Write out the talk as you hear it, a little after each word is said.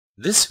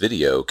This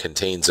video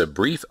contains a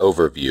brief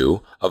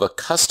overview of a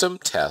custom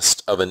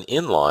test of an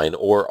inline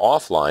or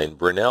offline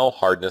Brinell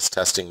hardness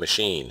testing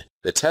machine.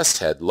 The test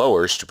head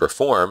lowers to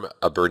perform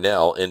a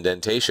Brinell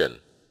indentation.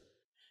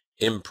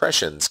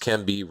 Impressions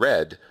can be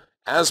read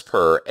as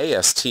per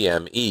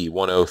ASTM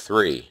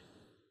E103.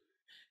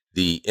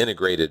 The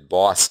integrated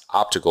B.O.S.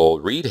 optical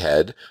read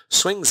head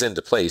swings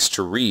into place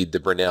to read the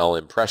Brinell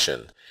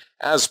impression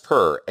as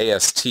per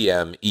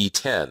ASTM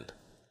E10.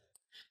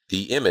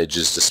 The image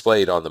is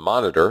displayed on the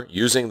monitor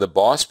using the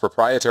B.O.S.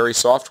 proprietary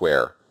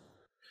software.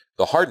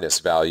 The hardness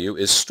value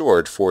is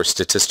stored for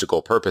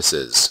statistical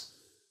purposes.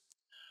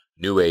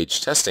 New Age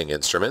testing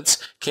instruments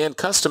can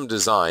custom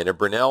design a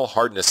Brinell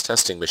hardness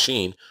testing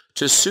machine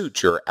to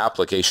suit your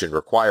application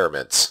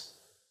requirements.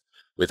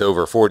 With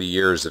over 40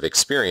 years of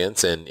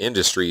experience in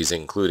industries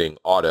including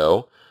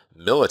auto,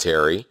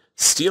 military,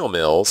 steel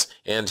mills,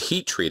 and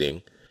heat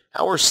treating,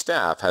 our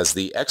staff has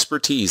the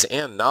expertise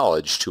and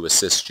knowledge to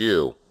assist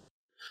you.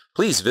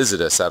 Please visit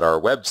us at our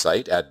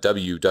website at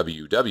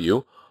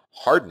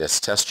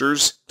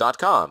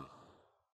www.hardnesstesters.com.